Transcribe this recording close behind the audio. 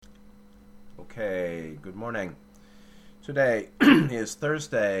Okay, good morning. Today is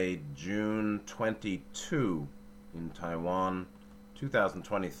Thursday, June 22 in Taiwan,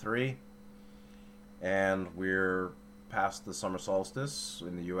 2023, and we're past the summer solstice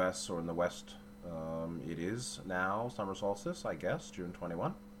in the US or in the West. It is now summer solstice, I guess, June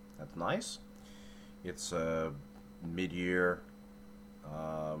 21. That's nice. It's a mid-year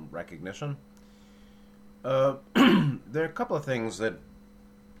recognition. There are a couple of things that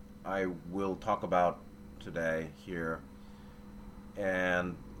I will talk about today here,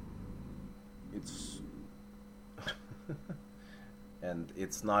 and it's and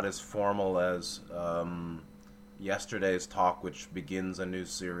it's not as formal as yesterday's talk, which begins a new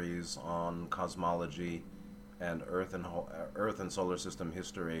series on cosmology and Earth and solar system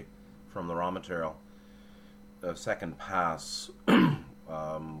history from the raw material. A second pass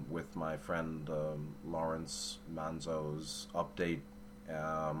with my friend Lawrence Manzo's update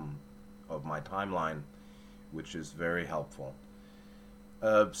of my timeline, which is very helpful.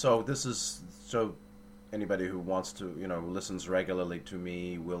 So anybody who wants to, listens regularly to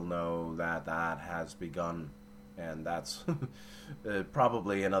me will know that has begun, and that's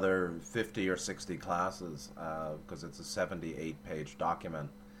probably another 50 or 60 classes, because it's a 78-page document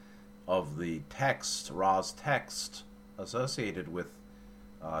of the Ra's text associated with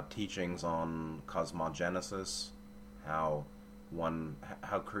teachings on cosmogenesis, how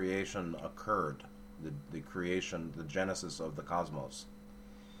creation occurred, the genesis of the cosmos,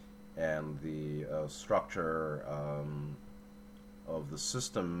 and the structure of the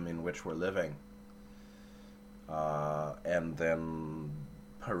system in which we're living, and then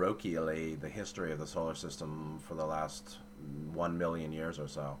parochially the history of the solar system for the last 1 million years or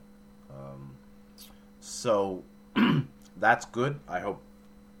so. So that's good. I hope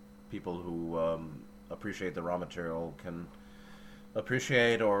people who appreciate the raw material can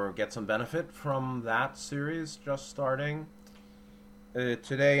appreciate or get some benefit from that series just starting.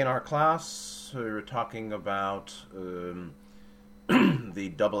 Today in our class, we were talking about the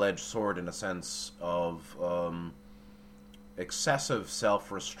double-edged sword, in a sense, of excessive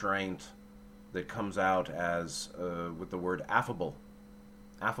self-restraint that comes out as with the word affable.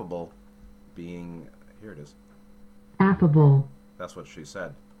 Affable being, here it is. Affable. That's what she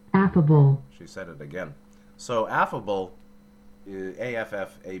said. Affable. She said it again. So affable,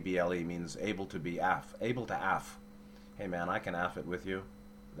 A-F-F-A-B-L-E, means able to be able to aff. Hey man, I can aff it with you.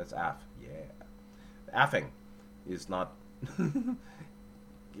 That's aff. Yeah. Affing is not...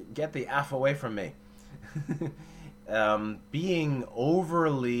 Get the aff away from me. Being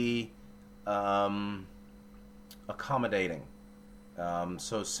overly accommodating.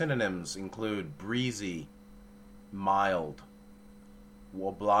 So synonyms include breezy, mild,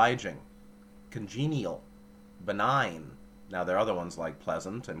 obliging, congenial, benign. Now there are other ones like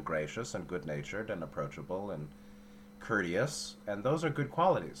pleasant and gracious and good-natured and approachable and courteous, and those are good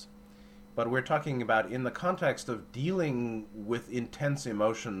qualities. But we're talking about in the context of dealing with intense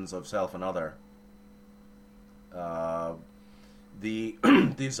emotions of self and other, the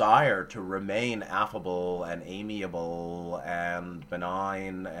desire to remain affable and amiable and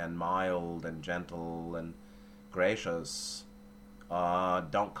benign and mild and gentle and gracious,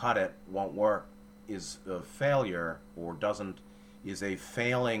 don't cut it, won't work, is a failure, or is a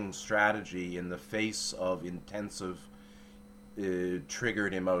failing strategy in the face of intensive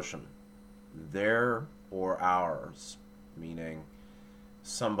triggered emotion. Their or ours, meaning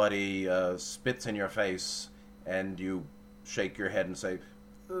somebody spits in your face and you shake your head and say,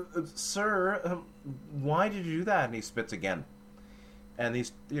 sir, why did you do that? And he spits again. And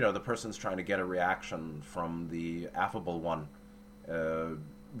the person's trying to get a reaction from the affable one.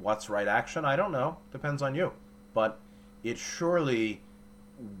 What's right action? I don't know. Depends on you. But it surely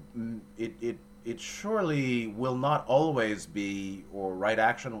will not always be, or right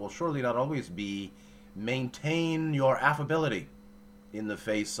action will surely not always be, maintain your affability in the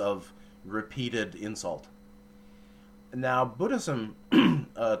face of repeated insult. Now, Buddhism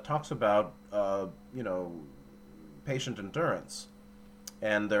talks about, patient endurance.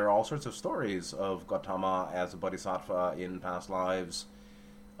 And there are all sorts of stories of Gautama as a bodhisattva in past lives,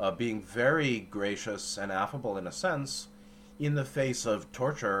 being very gracious and affable in a sense in the face of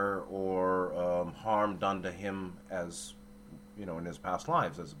torture or harm done to him in his past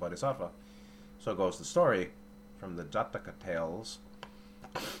lives as a bodhisattva. So goes the story from the Jataka tales.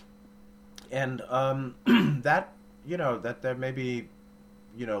 And that there may be,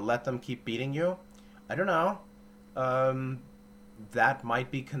 let them keep beating you. I don't know. That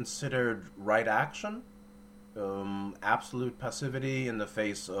might be considered right action. Absolute passivity in the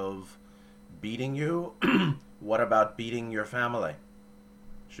face of beating you. What about beating your family?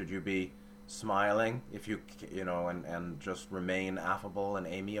 Should you be smiling, if and just remain affable and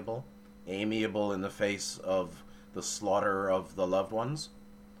amiable. Amiable in the face of the slaughter of the loved ones.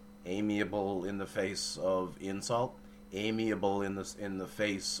 Amiable in the face of insult. Amiable in the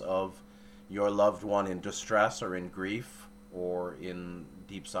face of your loved one in distress or in grief or in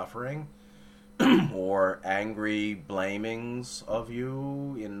deep suffering, or angry blamings of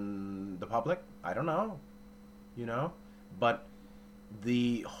you in the public. I don't know, but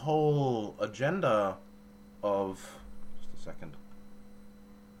the whole agenda of... Just a second.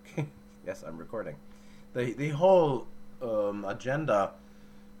 Yes, I'm recording. The whole agenda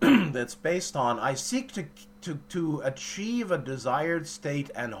that's based on, I seek to achieve a desired state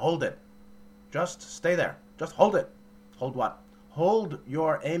and hold it. Just stay there. Just hold it. Hold what? Hold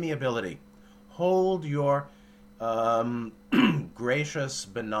your amiability. Hold your gracious,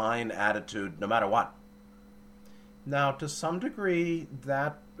 benign attitude, no matter what. Now, to some degree,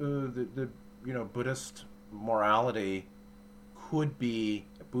 that the Buddhist morality could be,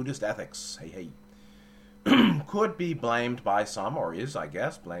 Buddhist ethics, could be blamed by some, or is, I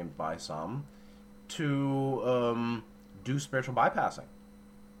guess, blamed by some, to do spiritual bypassing.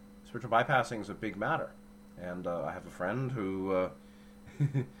 Spiritual bypassing is a big matter. And I have a friend who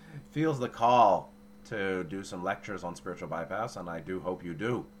feels the call to do some lectures on spiritual bypass, and I do hope you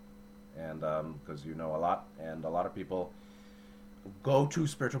do. And because you know a lot, and a lot of people go to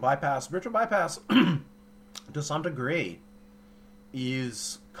spiritual bypass. Spiritual bypass, to some degree,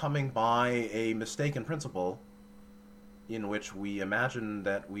 is coming by a mistaken principle in which we imagine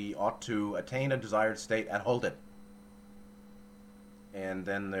that we ought to attain a desired state and hold it. And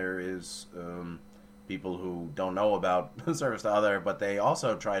then there is people who don't know about service to other, but they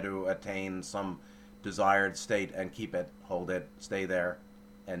also try to attain some desired state and keep it, hold it, stay there,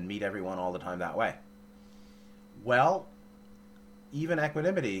 and meet everyone all the time that way. Well, even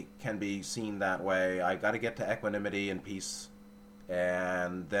equanimity can be seen that way. I got to get to equanimity and peace,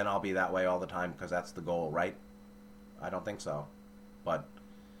 and then I'll be that way all the time because that's the goal, right? I don't think so. But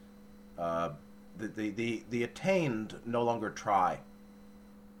the attained no longer try.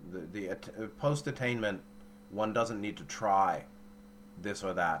 The post-attainment, one doesn't need to try this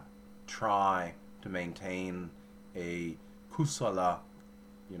or that. Try to maintain a kusala,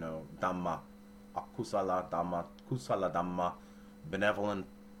 dhamma, akusala dhamma, kusala dhamma, benevolent,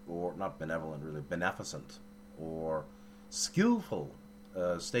 or not benevolent really, beneficent, or skillful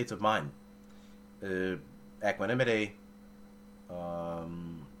states of mind. Equanimity,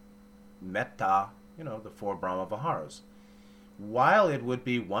 metta, the 4 Brahma Viharas. While it would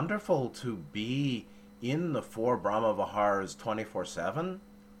be wonderful to be in the 4 Brahma Viharas 24/7,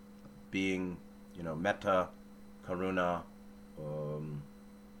 being, metta, karuna,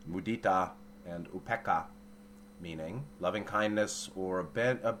 mudita, and upekkha, meaning loving kindness or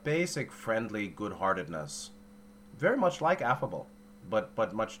a basic friendly good-heartedness, very much like affable,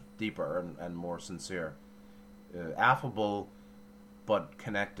 but much deeper and more sincere. Affable, but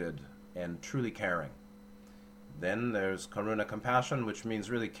connected and truly caring. Then there's karuna, compassion, which means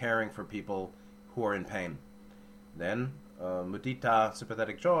really caring for people who are in pain. Then mudita,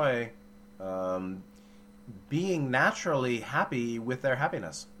 sympathetic joy, being naturally happy with their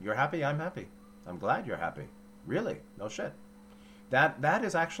happiness. You're happy, I'm happy. I'm glad you're happy. Really, no shit. That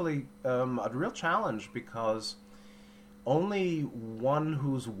is actually a real challenge, because only one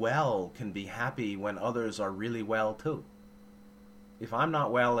who's well can be happy when others are really well too. If I'm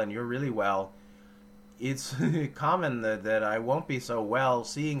not well and you're really well, it's common that I won't be so well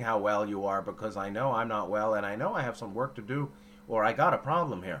seeing how well you are, because I know I'm not well and I know I have some work to do, or I got a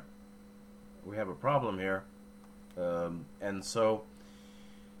problem here. We have a problem here. And so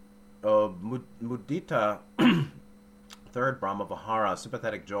mudita, 3rd Brahma Vihara,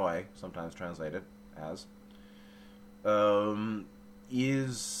 sympathetic joy, sometimes translated as,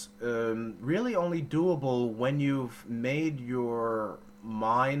 is really only doable when you've made your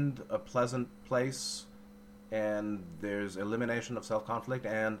mind a pleasant place, and there's elimination of self-conflict,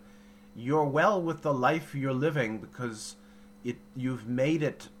 and you're well with the life you're living because you've made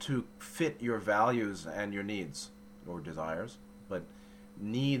it to fit your values and your needs, or desires, but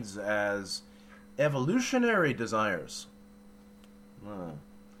needs as evolutionary desires.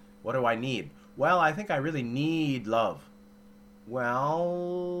 What do I need? Well, I think I really need love.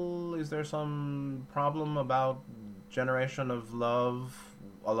 Well, is there some problem about generation of love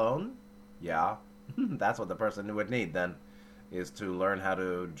alone? Yeah. That's what the person would need then, is to learn how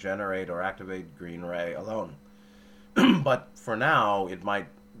to generate or activate green ray alone. But for now, it might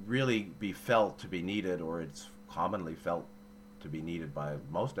really be felt to be needed, or it's commonly felt to be needed by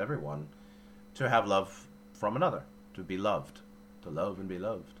most everyone, to have love from another, to be loved, to love and be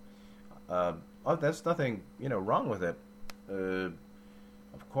loved. There's nothing, wrong with it,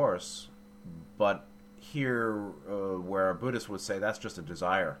 of course. But here, where a Buddhist would say that's just a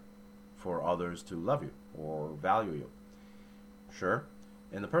desire for others to love you or value you. Sure.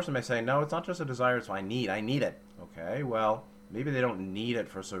 And the person may say, no, it's not just a desire, it's I need it. Okay, well, maybe they don't need it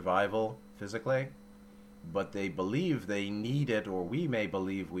for survival physically, but they believe they need it, or we may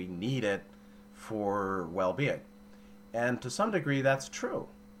believe we need it for well-being. And to some degree, that's true.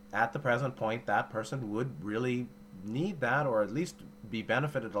 At the present point, that person would really need that, or at least be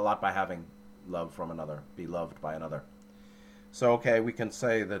benefited a lot by having love from another, be loved by another. So, okay, we can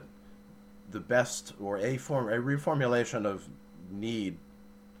say that the best, or a reformulation of need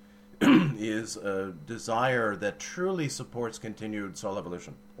is a desire that truly supports continued soul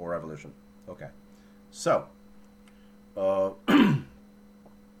evolution or evolution. Okay. So,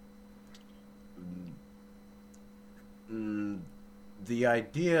 the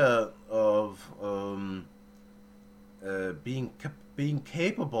idea of being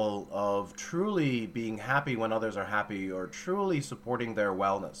capable of truly being happy when others are happy, or truly supporting their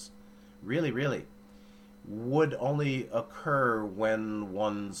wellness, really, would only occur when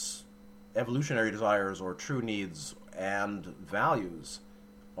one's evolutionary desires or true needs and values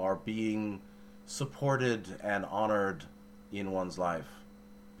are being supported and honored in one's life.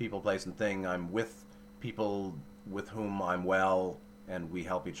 People, place, and thing. I'm with people with whom I'm well, and we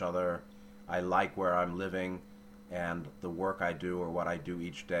help each other. I like where I'm living, and the work I do or what I do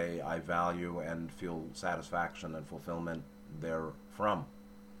each day I value and feel satisfaction and fulfillment therefrom.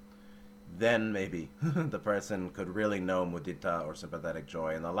 Then maybe the person could really know mudita, or sympathetic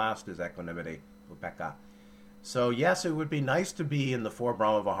joy. And the last is equanimity, upekkha. So yes, it would be nice to be in the 4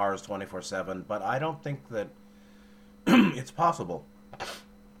 Brahma Viharas 24/7, but I don't think that it's possible.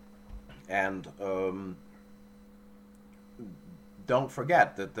 And don't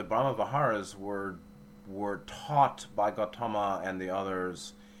forget that the Brahma Viharas were taught by Gautama and the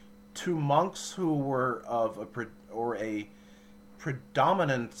others to monks who were of a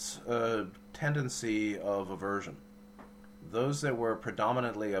predominant tendency of aversion. Those that were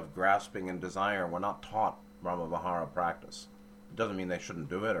predominantly of grasping and desire were not taught Brahma Vihara practice. It doesn't mean they shouldn't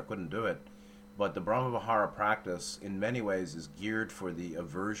do it or couldn't do it, but the Brahma Vihara practice in many ways is geared for the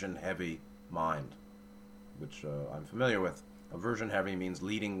aversion-heavy mind, which I'm familiar with. Aversion-heavy means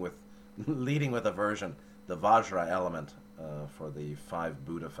leading with aversion, the Vajra element for the 5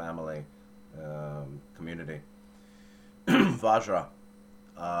 Buddha family community. Vajra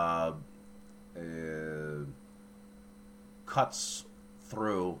cuts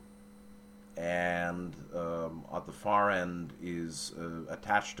through, and at the far end is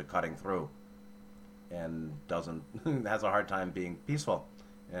attached to cutting through, and has a hard time being peaceful,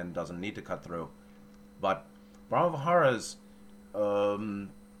 and doesn't need to cut through. But Brahma Viharas,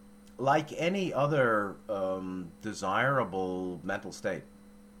 like any other desirable mental state,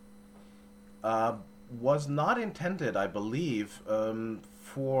 was not intended, I believe,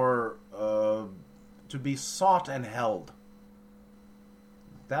 for to be sought and held.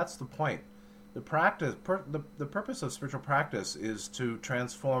 That's the point. The practice, the purpose of spiritual practice is to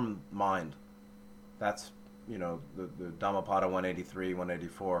transform mind. That's, the Dhammapada 183,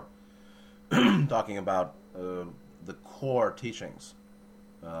 184, talking about the core teachings.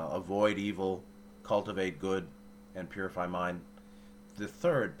 Avoid evil, cultivate good, and purify mind. The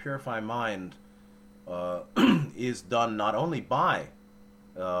third, purify mind, is done not only by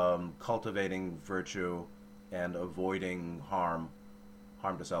cultivating virtue and avoiding harm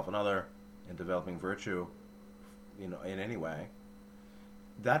to self and other, and developing virtue, in any way.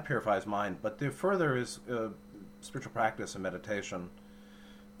 That purifies mind. But the further is spiritual practice and meditation,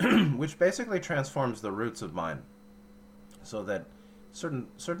 which basically transforms the roots of mind, so that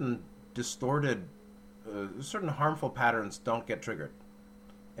certain distorted, certain harmful patterns don't get triggered,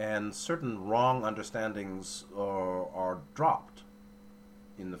 and certain wrong understandings are dropped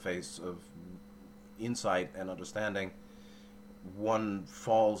in the face of insight and understanding. One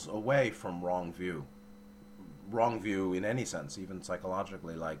falls away from wrong view in any sense, even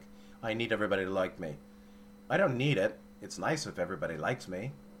psychologically, like, I need everybody to like me. I don't need it. It's nice if everybody likes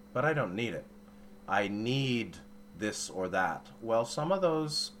me, but I don't need it. I need this or that. Well, some of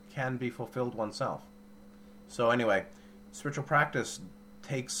those can be fulfilled oneself. So anyway, spiritual practice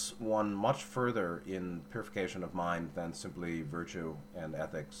takes one much further in purification of mind than simply virtue and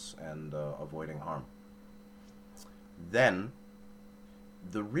ethics and avoiding harm. Then,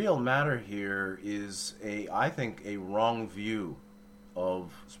 the real matter here is I think a wrong view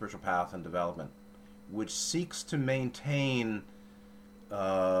of spiritual path and development, which seeks to maintain,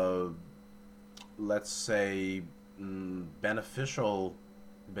 let's say, beneficial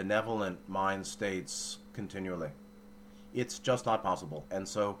benevolent mind states continually. It's just not possible. And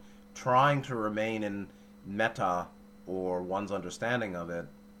so trying to remain in metta, or one's understanding of it,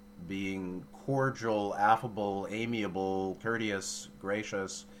 being cordial, affable, amiable, courteous,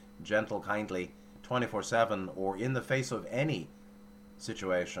 gracious, gentle, kindly, 24/7, or in the face of any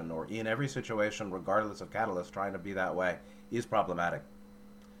situation, or in every situation, regardless of catalyst, trying to be that way, is problematic.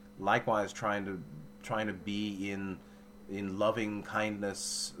 Likewise, trying to be in loving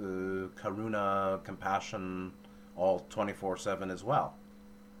kindness, karuna, compassion, all 24/7 as well.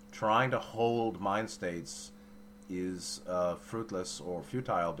 Trying to hold mind states is fruitless or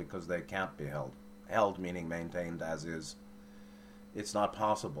futile because they can't be held. Held meaning maintained as is. It's not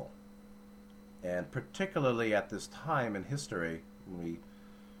possible. And particularly at this time in history, we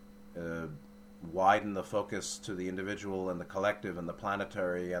widen the focus to the individual and the collective and the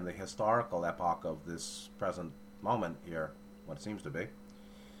planetary and the historical epoch of this present moment here, what it seems to be.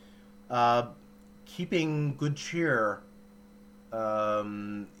 Keeping good cheer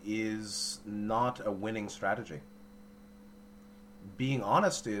is not a winning strategy. Being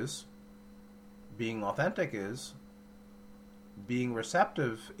honest is, being authentic is, being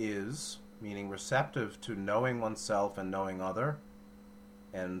receptive is, meaning receptive to knowing oneself and knowing other,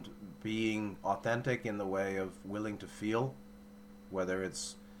 and being authentic in the way of willing to feel, whether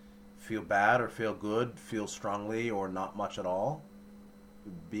it's feel bad or feel good, feel strongly or not much at all.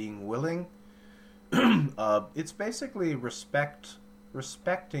 Being willing, it's basically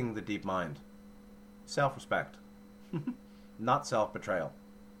respecting the deep mind, self-respect, not self-betrayal,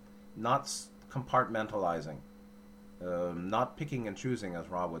 not compartmentalizing, not picking and choosing, as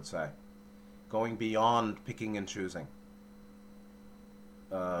Rob would say, going beyond picking and choosing,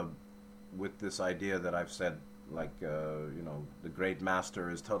 with this idea that I've said, like, the great master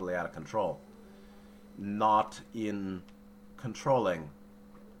is totally out of control. Not in controlling,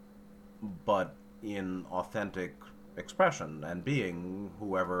 but in authentic expression and being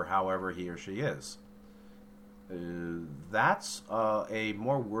however he or she is. That's a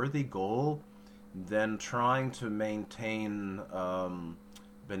more worthy goal than trying to maintain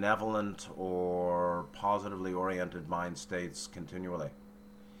benevolent or positively oriented mind states continually.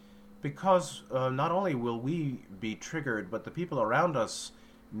 Because not only will we be triggered, but the people around us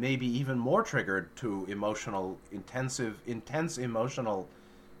may be even more triggered to intense emotional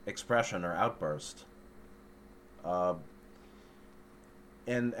expression or outburst.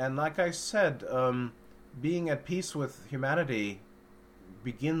 And like I said, being at peace with humanity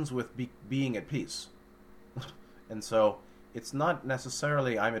begins with being at peace. And so it's not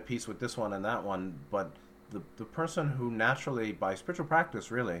necessarily I'm at peace with this one and that one, but the person who naturally, by spiritual practice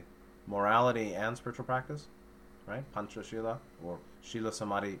really, morality and spiritual practice, right? Pancha Shila, or Shila,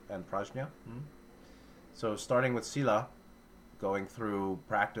 Samadhi, and Prajna. So starting with Sila, going through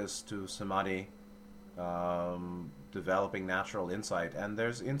practice to Samadhi, developing natural insight. And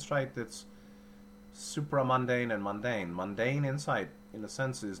there's insight that's supramundane and mundane. Mundane insight, in a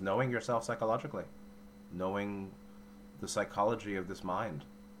sense, is knowing yourself psychologically, knowing the psychology of this mind.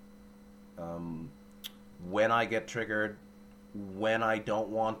 When I get triggered, when I don't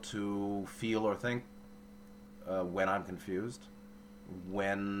want to feel or think, when I'm confused,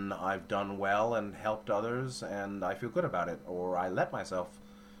 when I've done well and helped others and I feel good about it, or I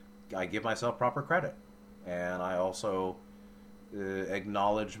give myself proper credit, and I also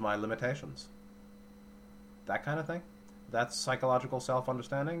acknowledge my limitations. That kind of thing. That's psychological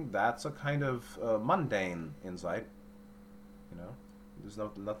self-understanding. That's a kind of mundane insight. There's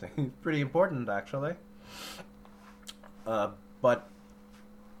nothing pretty important, actually. But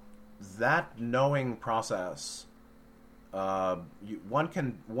that knowing process, one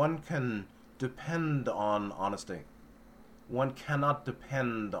can depend on honesty. One cannot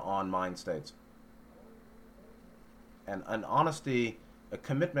depend on mind states. And an honesty, a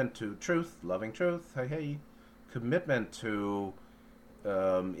commitment to truth, loving truth, commitment to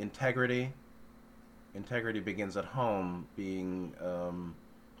integrity. Integrity begins at home, being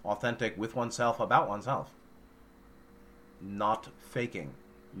authentic with oneself, about oneself. Not faking,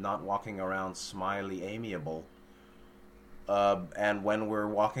 not walking around smiley, amiable. And when we're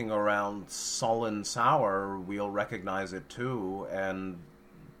walking around sullen, sour, we'll recognize it too, and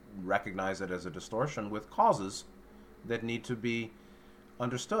recognize it as a distortion with causes that need to be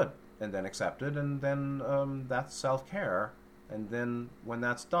understood and then accepted, and then that's self-care. And then when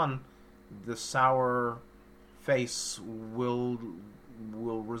that's done, the sour face will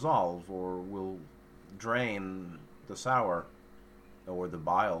resolve, or will drain the sour, or the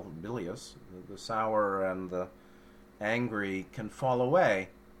bile, bilious. The sour and the angry can fall away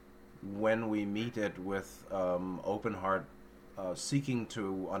when we meet it with open heart, seeking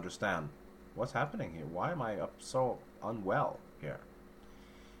to understand what's happening here. Why am I so unwell here?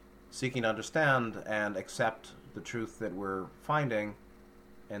 Seeking to understand and accept the truth that we're finding,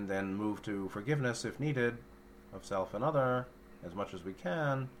 and then move to forgiveness if needed of self and other as much as we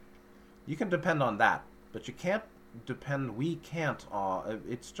can. You can depend on that, but you can't depend. We can't.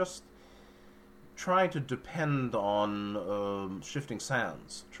 It's just trying to depend on shifting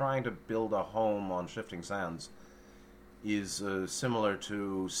sands. Trying to build a home on shifting sands is similar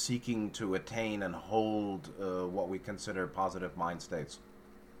to seeking to attain and hold what we consider positive mind states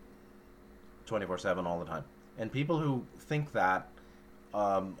 24/7 all the time. And people who think that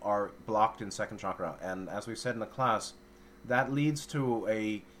are blocked in second chakra. And as we said in the class, that leads to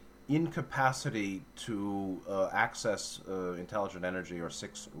a incapacity to access intelligent energy or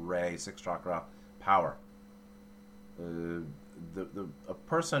six chakra power. A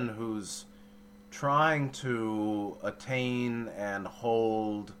person who's trying to attain and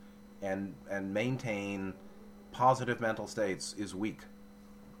hold and maintain positive mental states is weak.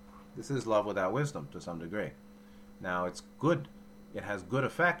 This is love without wisdom to some degree. Now, it's good. It has good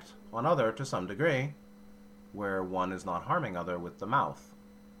effect on other to some degree, where one is not harming other with the mouth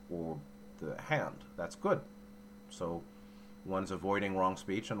or the hand. That's good. So one's avoiding wrong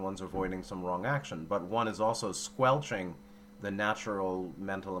speech and one's avoiding some wrong action, but one is also squelching the natural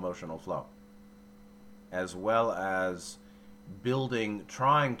mental emotional flow, as well as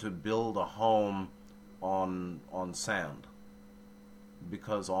trying to build a home on sand,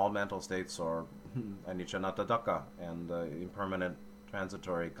 because all mental states are anicca anatta dukkha and impermanent,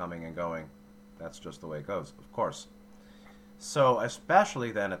 transitory, coming and going. That's just the way it goes, of course. So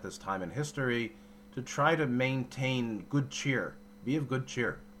especially then at this time in history, to try to maintain good cheer, be of good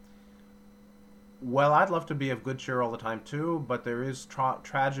cheer. Well, I'd love to be of good cheer all the time too, but there is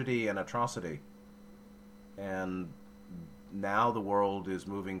tragedy and atrocity. And now the world is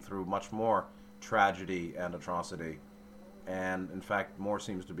moving through much more tragedy and atrocity. And in fact, more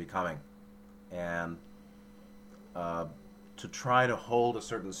seems to be coming. And to try to hold a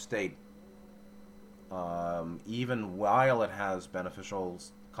certain state, even while it has beneficial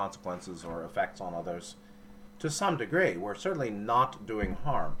consequences or effects on others, to some degree, we're certainly not doing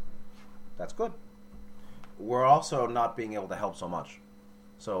harm. That's good. We're also not being able to help so much.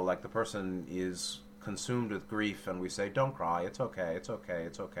 So, like, the person is consumed with grief, and we say, "Don't cry. It's okay. It's okay.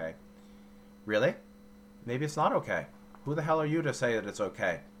 It's okay." Really? Maybe it's not okay. Who the hell are you to say that it's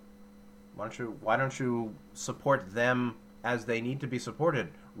okay? Why don't you support them as they need to be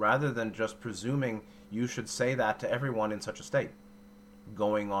supported, rather than just presuming you should say that to everyone in such a state,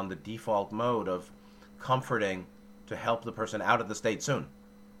 going on the default mode of comforting to help the person out of the state soon.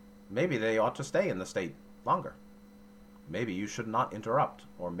 Maybe they ought to stay in the state longer. Maybe you should not interrupt,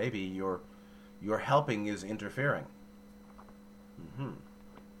 or maybe your helping is interfering.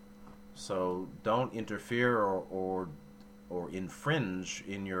 So don't interfere or infringe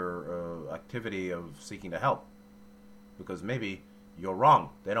in your activity of seeking to help, because maybe you're wrong.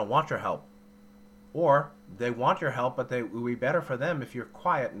 They don't want your help. Or they want your help, but it would be better for them if you're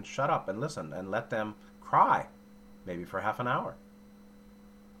quiet and shut up and listen and let them cry, maybe for half an hour.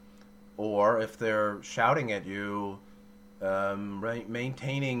 Or if they're shouting at you,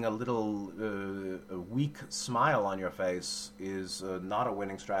 maintaining a little a weak smile on your face is not a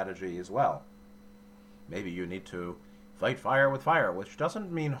winning strategy as well. Maybe you need to fight fire with fire, which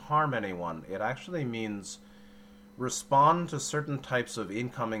doesn't mean harm anyone. It actually means respond to certain types of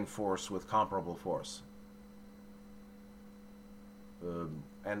incoming force with comparable force.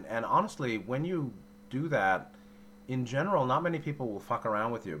 And honestly, when you do that, in general, not many people will fuck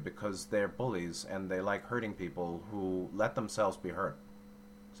around with you, because they're bullies and they like hurting people who let themselves be hurt.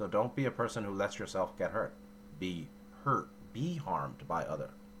 So don't be a person who lets yourself get hurt. Be hurt. Be harmed by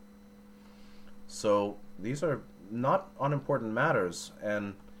other. So these are not unimportant matters,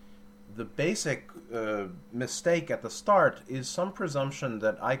 and the basic mistake at the start is some presumption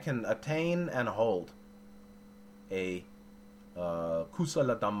that I can attain and hold a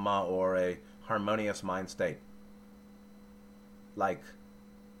kusala dhamma, or a harmonious mind state, like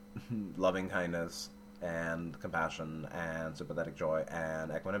loving kindness and compassion and sympathetic joy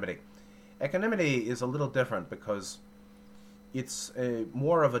and equanimity. Equanimity is a little different, because it's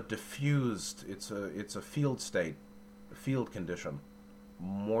more of a diffused, it's a field state, a field condition,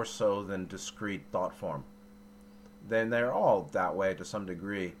 more so than discrete thought form. Then they're all that way to some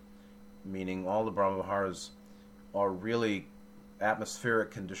degree, meaning all the Brahma Viharas are really atmospheric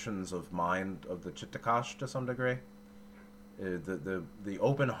conditions of mind, of the Chittakash to some degree. The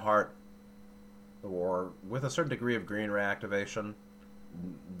open heart, or with a certain degree of green reactivation,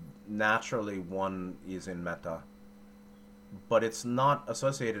 naturally one is in metta. but it's not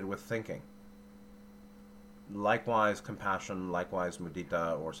associated with thinking. Likewise, compassion, likewise,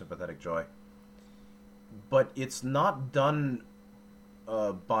 mudita or sympathetic joy. But it's not done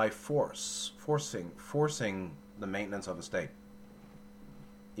by forcing the maintenance of a state.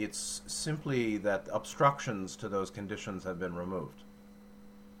 It's simply that obstructions to those conditions have been removed.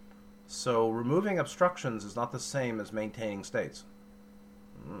 So removing obstructions is not the same as maintaining states.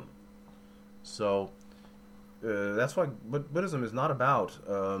 So that's why Buddhism is not about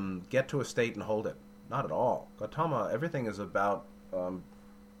get to a state and hold it. Not at all. Gautama, everything is about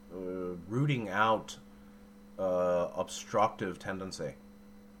rooting out obstructive tendency.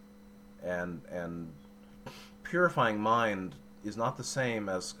 And purifying mind is not the same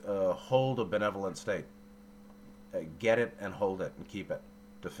as hold a benevolent state. Get it and hold it and keep it.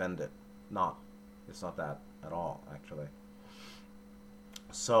 Defend it. Not. It's not that at all, actually.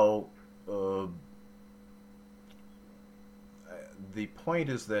 So, the point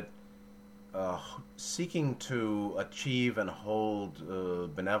is that seeking to achieve and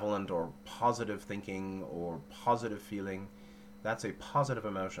hold benevolent or positive thinking or positive feeling, that's a positive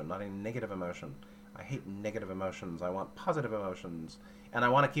emotion, not a negative emotion. I hate negative emotions. I want positive emotions, and I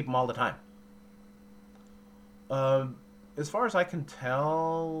want to keep them all the time. As far as I can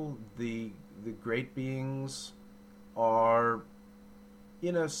tell, the great beings are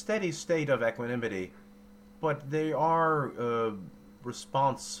in a steady state of equanimity, but they are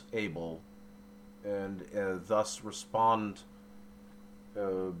response able, and thus respond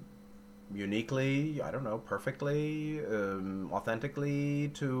uniquely, I don't know, perfectly, authentically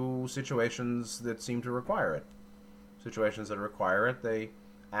to situations that seem to require it. Situations that require it, they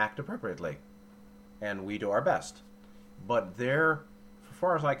act appropriately, and we do our best. But they're, as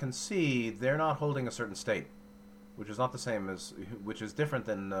far as I can see, they're not holding a certain state, which is not the same as, which is different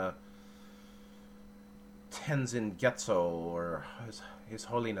than Tenzin Gyatso, or His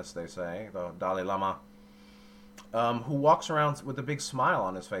Holiness, they say, the Dalai Lama, who walks around with a big smile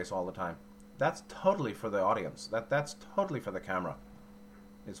on his face all the time. That's totally for the audience. That's totally for the camera,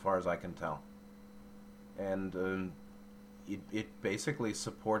 as far as I can tell. And it basically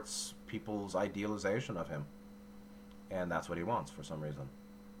supports people's idealization of him. And that's what he wants for some reason.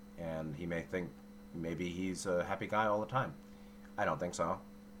 And he may think maybe he's a happy guy all the time. I don't think so.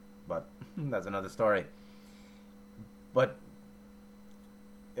 But that's another story. But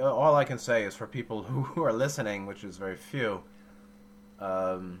all I can say is for people who are listening, which is very few,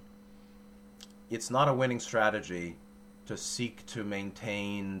 it's not a winning strategy to seek to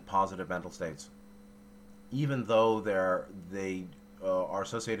maintain positive mental states, even though they are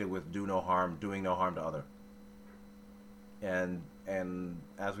associated with doing no harm to other. And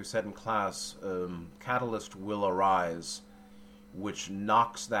as we said in class, catalyst will arise, which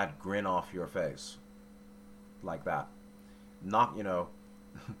knocks that grin off your face, like that.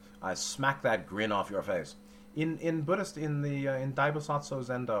 I smack that grin off your face. In Buddhist, in Daibosatsu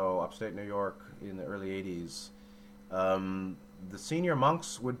Zendo, upstate New York, in the early 80s, the senior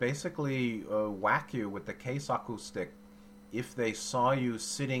monks would basically whack you with the keisaku stick if they saw you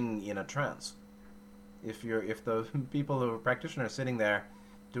sitting in a trance. If the people who are practitioners sitting there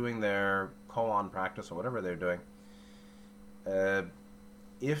doing their koan practice or whatever they're doing,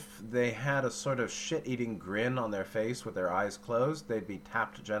 if they had a sort of shit-eating grin on their face with their eyes closed, they'd be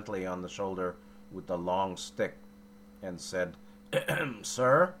tapped gently on the shoulder with the long stick and said,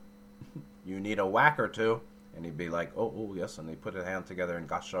 "Sir, you need a whack or two." And he'd be like, oh yes, and he'd put his hand together in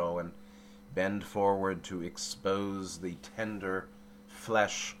gasho and bend forward to expose the tender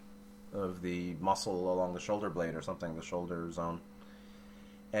flesh of the muscle along the shoulder blade or something, the shoulder zone,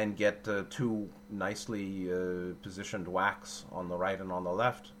 and get two nicely positioned whacks on the right and on the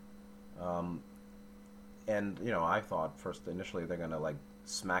left. And I thought initially they're gonna like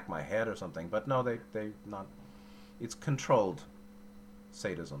smack my head or something, but no, they not. It's controlled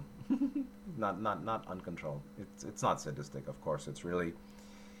sadism, not uncontrolled. It's not sadistic, of course. It's really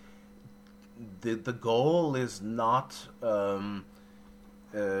the goal is not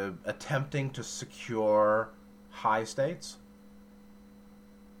attempting to secure high states.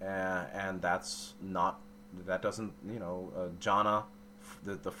 And that doesn't, jhana,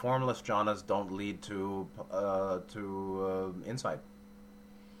 the formless jhanas don't lead to insight.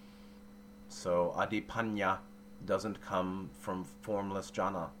 So adipanya doesn't come from formless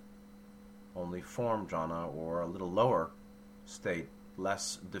jhana. Only form jhana, or a little lower state,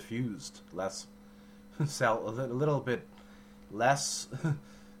 less diffused, less a little bit less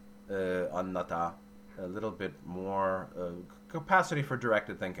anatta, a little bit more capacity for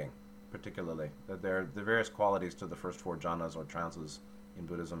directed thinking, particularly. There are the various qualities to the first four jhanas or trances in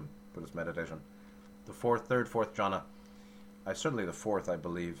Buddhist meditation. The fourth jhana certainly the fourth, I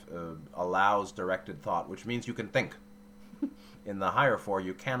believe, allows directed thought, which means you can think. In the higher four,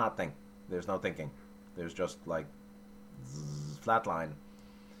 you cannot think. There's no thinking. There's just like flat line,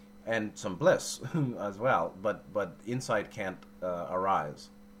 and some bliss as well. But insight can't arise.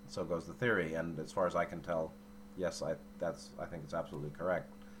 So goes the theory, and as far as I can tell, yes, I think it's absolutely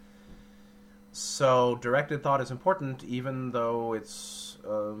correct. So directed thought is important, even though it's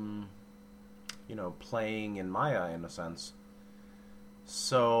playing in Maya in a sense.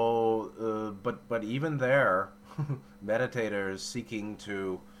 So, but even there, meditators seeking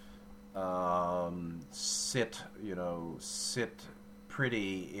to sit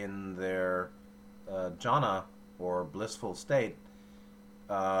pretty in their jhana or blissful state,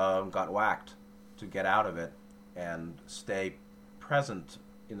 got whacked to get out of it and stay present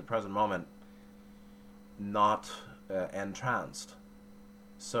in the present moment, not entranced.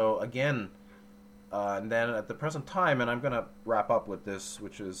 So again, and then at the present time, and I'm going to wrap up with this,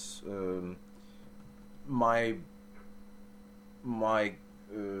 which is my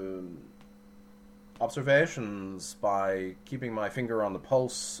observations by keeping my finger on the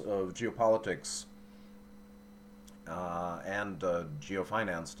pulse of geopolitics and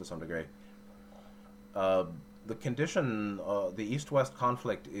geofinance to some degree. The condition, the East-West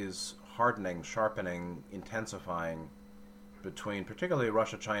conflict is hardening, sharpening, intensifying between particularly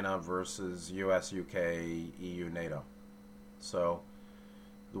Russia-China versus US, UK, EU, NATO. So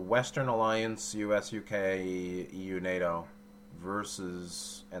the Western Alliance, US, UK, EU, NATO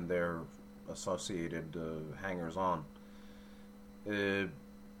versus, and their associated hangers-on,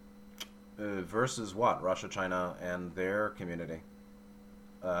 versus what? Russia, China, and their community.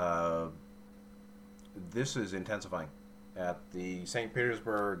 This is intensifying. At the St.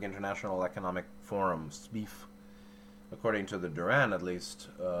 Petersburg International Economic Forum, SPIEF, according to the Duran at least,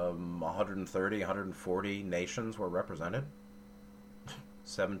 130, 140 nations were represented.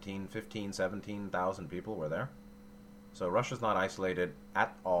 17,000 people were there. So Russia's not isolated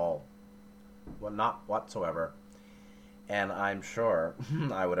at all. Well, not whatsoever. And I'm sure,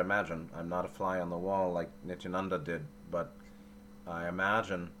 I would imagine, I'm not a fly on the wall like Nityananda did, but I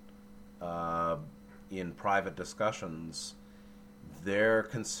imagine in private discussions, they're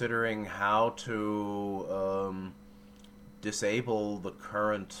considering how to disable the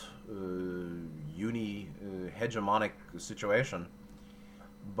current hegemonic situation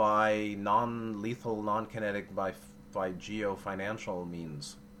by non-lethal, non-kinetic, by geo-financial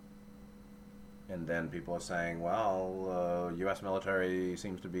means. And then people are saying, well, U.S. military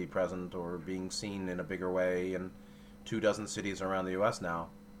seems to be present or being seen in a bigger way in 24 cities around the U.S. now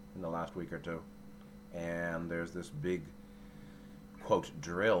in the last week or two. And there's this big, quote,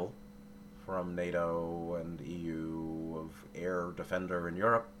 drill from NATO and EU of air defender in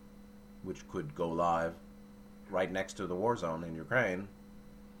Europe, which could go live right next to the war zone in Ukraine.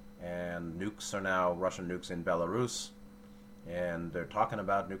 And nukes are now Russian nukes in Belarus. And they're talking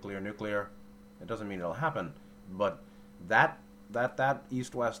about nuclear. It doesn't mean it'll happen, but that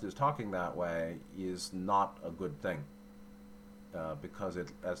East-West is talking that way is not a good thing, because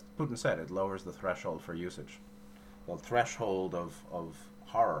it, as Putin said, it lowers the threshold for usage, the threshold of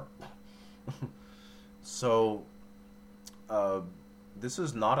horror. So this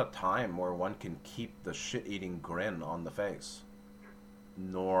is not a time where one can keep the shit-eating grin on the face,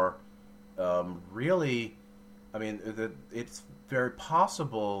 nor really, I mean, it's very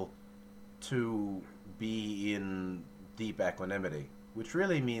possible to be in deep equanimity, which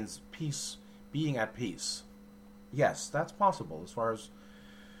really means peace, being at peace. Yes, that's possible as far as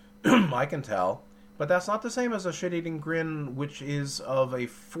I can tell, but that's not the same as a shit-eating grin, which is of a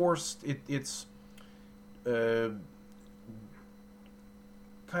forced, it's kind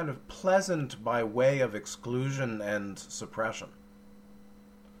of pleasant by way of exclusion and suppression.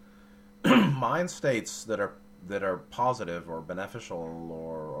 Mind states that are positive or beneficial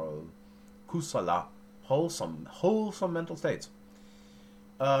or kusala, wholesome mental states,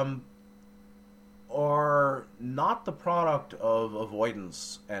 are not the product of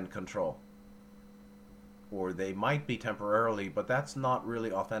avoidance and control. Or they might be temporarily, but that's not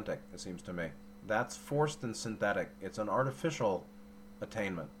really authentic, it seems to me. That's forced and synthetic. It's an artificial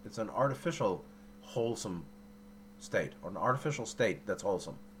attainment. It's an artificial wholesome state, or an artificial state that's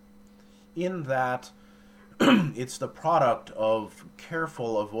wholesome. In that it's the product of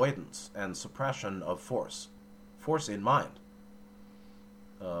careful avoidance and suppression of force in mind.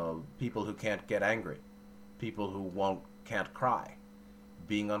 People who can't get angry, people who can't cry,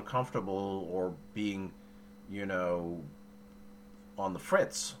 being uncomfortable or being, on the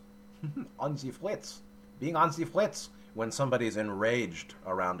fritz, being on the fritz when somebody's enraged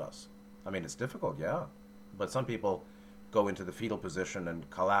around us. I mean, it's difficult, yeah, but some people go into the fetal position and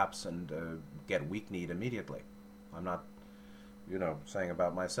collapse and get weak-kneed immediately. I'm not, saying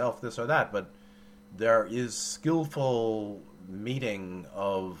about myself this or that, but there is skillful meeting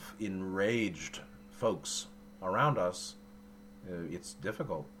of enraged folks around us. It's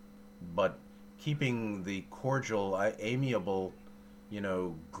difficult, but keeping the cordial, amiable,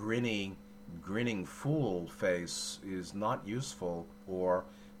 grinning fool face is not useful, or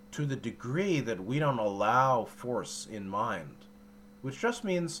to the degree that we don't allow force in mind, which just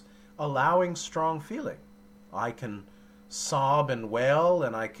means allowing strong feeling. I can sob and wail,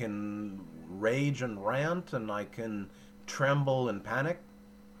 and I can rage and rant, and I can tremble in panic,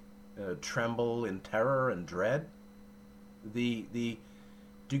 tremble in terror and dread. The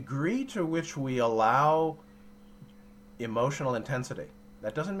degree to which we allow emotional intensity,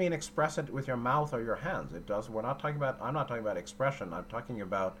 that doesn't mean express it with your mouth or your hands. It does. I'm not talking about expression. I'm talking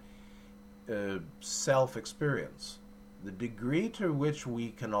about self-experience. The degree to which we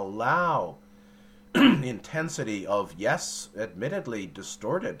can allow intensity of, yes, admittedly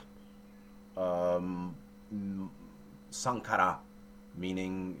distorted sankara,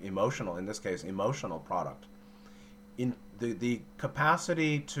 meaning emotional, in this case, emotional product. In the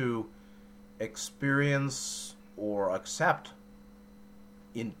capacity to experience or accept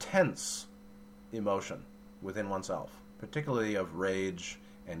intense emotion within oneself, particularly of rage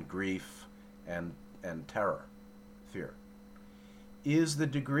and grief and terror, fear, is the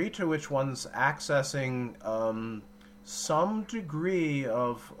degree to which one's accessing some degree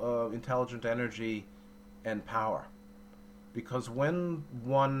of intelligent energy and power. Because when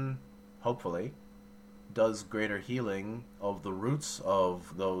one, hopefully, does greater healing of the roots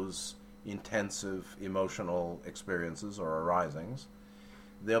of those intensive emotional experiences or arisings,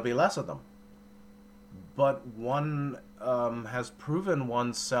 there'll be less of them. But one has proven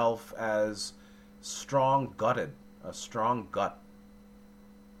oneself as strong-gutted, a strong gut.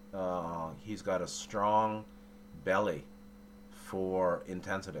 He's got a strong belly for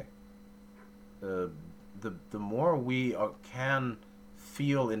intensity. The more we can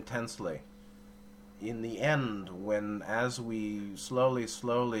feel intensely, in the end, as we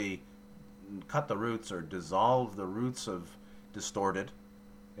slowly cut the roots or dissolve the roots of distorted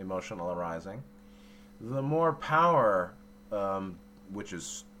emotional arising, the more power, which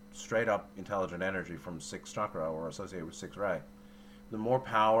is straight up intelligent energy from 6th chakra or associated with 6th ray, the more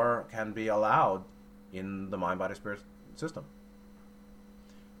power can be allowed in the mind-body-spirit system.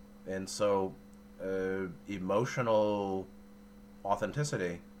 And so emotional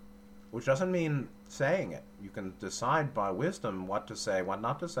authenticity, which doesn't mean saying it. You can decide by wisdom what to say, what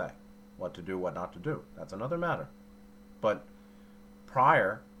not to say, what to do, what not to do. That's another matter. But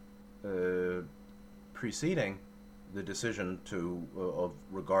preceding the decision of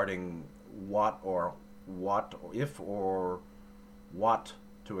regarding what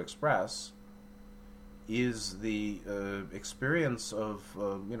to express, is the experience of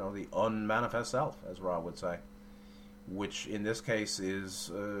the unmanifest self, as Ra would say, which in this case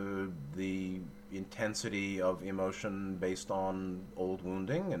is the intensity of emotion based on old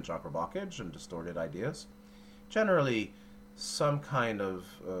wounding and chakra blockage and distorted ideas. Generally, some kind of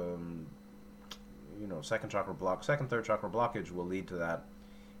second, third chakra blockage will lead to that,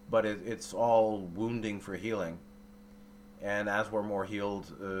 but it's all wounding for healing. And as we're more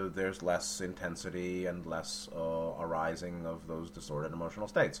healed, there's less intensity and less arising of those distorted emotional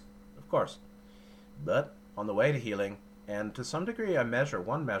states, of course. But on the way to healing, and to some degree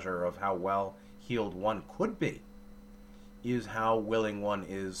one measure of how well healed one could be, is how willing one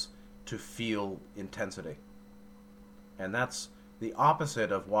is to feel intensity. And that's the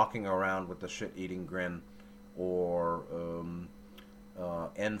opposite of walking around with the shit-eating grin or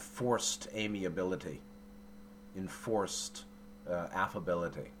enforced amiability, enforced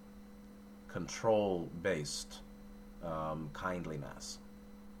affability, control-based kindliness.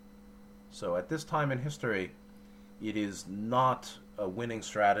 So at this time in history, it is not a winning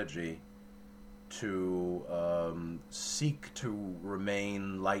strategy to seek to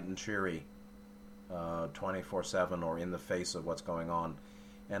remain light and cheery 24/7 or in the face of what's going on.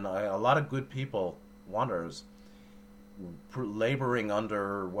 And a lot of good people, wanderers, laboring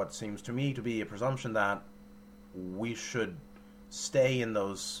under what seems to me to be a presumption that we should stay in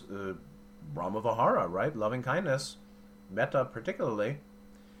those Brahma Vihara, right? Loving kindness, metta particularly,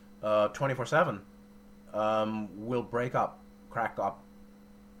 24/7, will break up, crack up,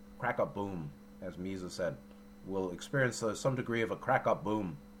 boom, as Mises said. Will experience some degree of a crack up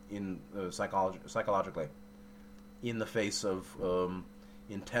boom in psychologically, in the face of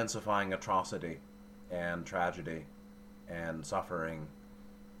intensifying atrocity and tragedy and suffering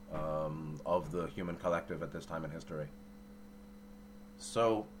of the human collective at this time in history.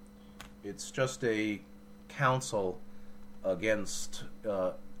 So it's just a counsel against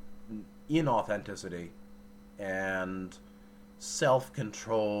inauthenticity and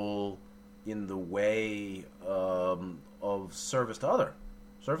self-control in the way of service to others.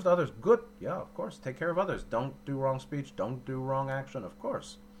 Service to others, good, yeah, of course. Take care of others. Don't do wrong speech. Don't do wrong action, of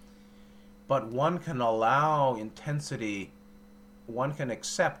course. But one can allow intensity, one can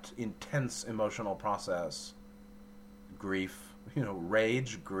accept intense emotional process, grief,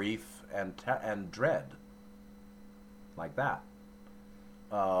 rage, grief, and dread, like that.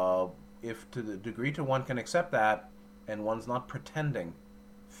 If to the degree to one can accept that, and one's not pretending,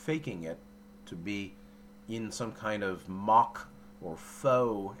 faking it, to be in some kind of mock or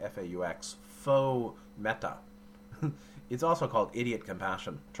faux, F-A-U-X, faux metta. It's also called idiot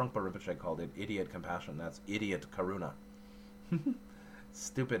compassion. Trungpa Rinpoche called it idiot compassion. That's idiot karuna.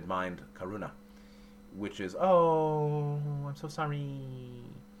 Stupid mind karuna. Which is, oh, I'm so sorry.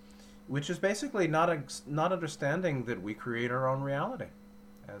 Which is basically not understanding that we create our own reality.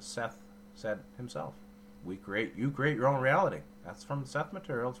 As Seth said himself. You create your own reality. That's from Seth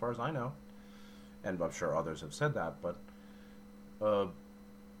material as far as I know. And I'm sure others have said that, but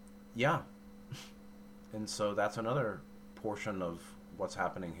yeah. And so that's another portion of what's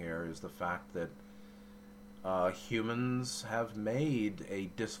happening here, is the fact that humans have made a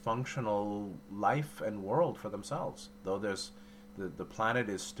dysfunctional life and world for themselves. Though there's the planet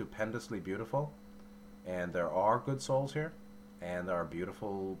is stupendously beautiful, and there are good souls here, and there are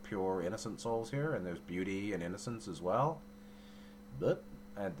beautiful, pure, innocent souls here, and there's beauty and innocence as well. But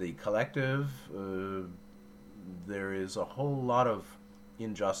at the collective, there is a whole lot of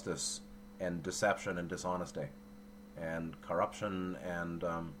injustice and deception and dishonesty and corruption and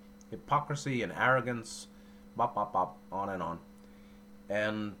hypocrisy and arrogance, on and on.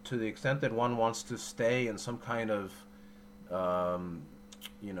 And to the extent that one wants to stay in some kind of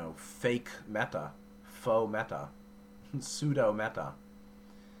fake metta, faux metta, pseudo-metta,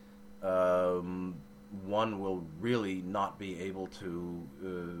 one will really not be able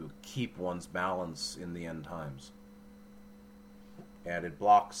to keep one's balance in the end times. And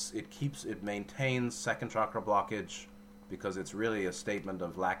it maintains second chakra blockage, because it's really a statement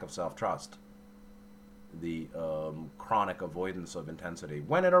of lack of self-trust. The chronic avoidance of intensity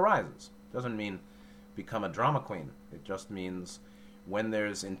when it arises. Doesn't mean become a drama queen. It just means when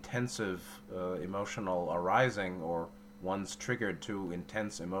there's intensive emotional arising, or one's triggered to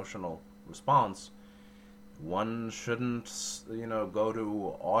intense emotional response, one shouldn't, go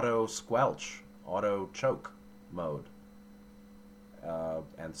to auto squelch, auto choke mode,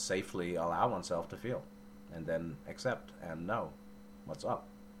 and safely allow oneself to feel, and then accept and know what's up.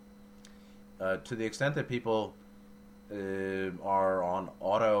 To the extent that people are on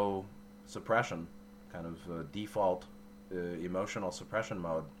auto suppression, kind of default emotional suppression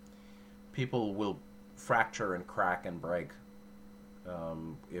mode, people will fracture and crack and break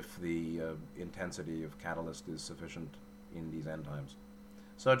if the intensity of catalyst is sufficient in these end times.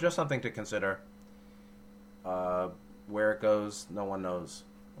 So just something to consider. Where it goes, no one knows,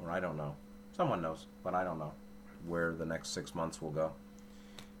 or I don't know. Someone knows, but I don't know where the next 6 months will go.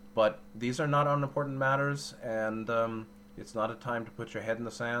 But these are not unimportant matters, and it's not a time to put your head in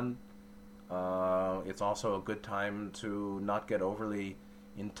the sand. It's also a good time to not get overly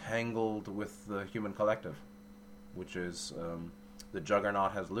entangled with the human collective, which is the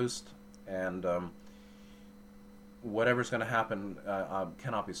juggernaut has loosed, and whatever's going to happen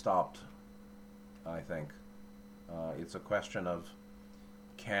cannot be stopped, I think. It's a question of,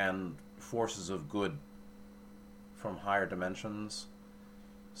 can forces of good from higher dimensions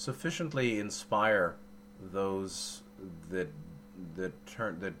sufficiently inspire those that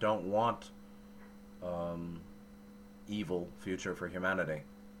don't want evil future for humanity,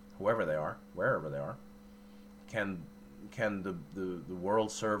 whoever they are, wherever they are? Can the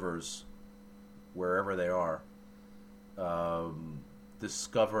world servers, wherever they are,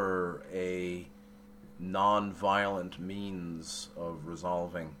 discover a non-violent means of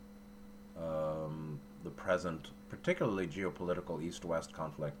resolving the present, particularly geopolitical East-West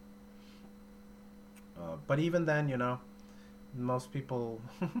conflict? But even then, most people,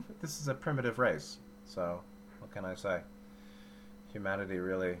 this is a primitive race, so what can I say? Humanity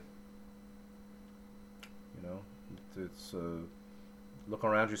really, it's look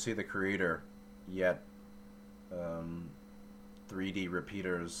around, you see the Creator, yet 3D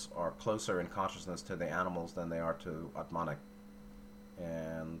repeaters are closer in consciousness to the animals than they are to Atmanic.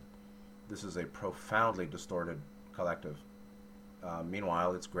 And this is a profoundly distorted collective.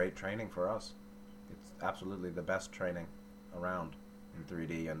 Meanwhile, it's great training for us. It's absolutely the best training around in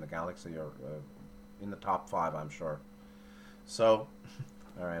 3D, and the galaxy are in the top 5, I'm sure. So,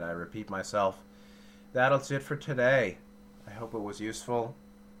 all right, I repeat myself. That's it for today. I hope it was useful.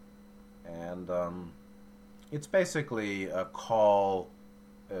 And it's basically a call,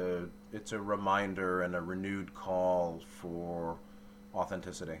 it's a reminder and a renewed call for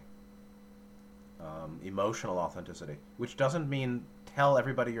authenticity. Emotional authenticity, which doesn't mean tell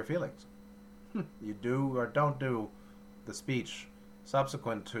everybody your feelings. You do or don't do the speech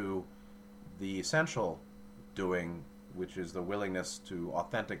subsequent to the essential doing, which is the willingness to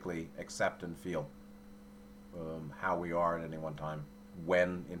authentically accept and feel how we are at any one time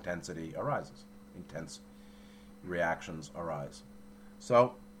when intensity arises, intense reactions arise.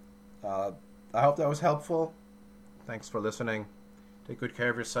 So, I hope that was helpful. Thanks for listening. Take good care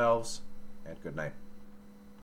of yourselves, and good night.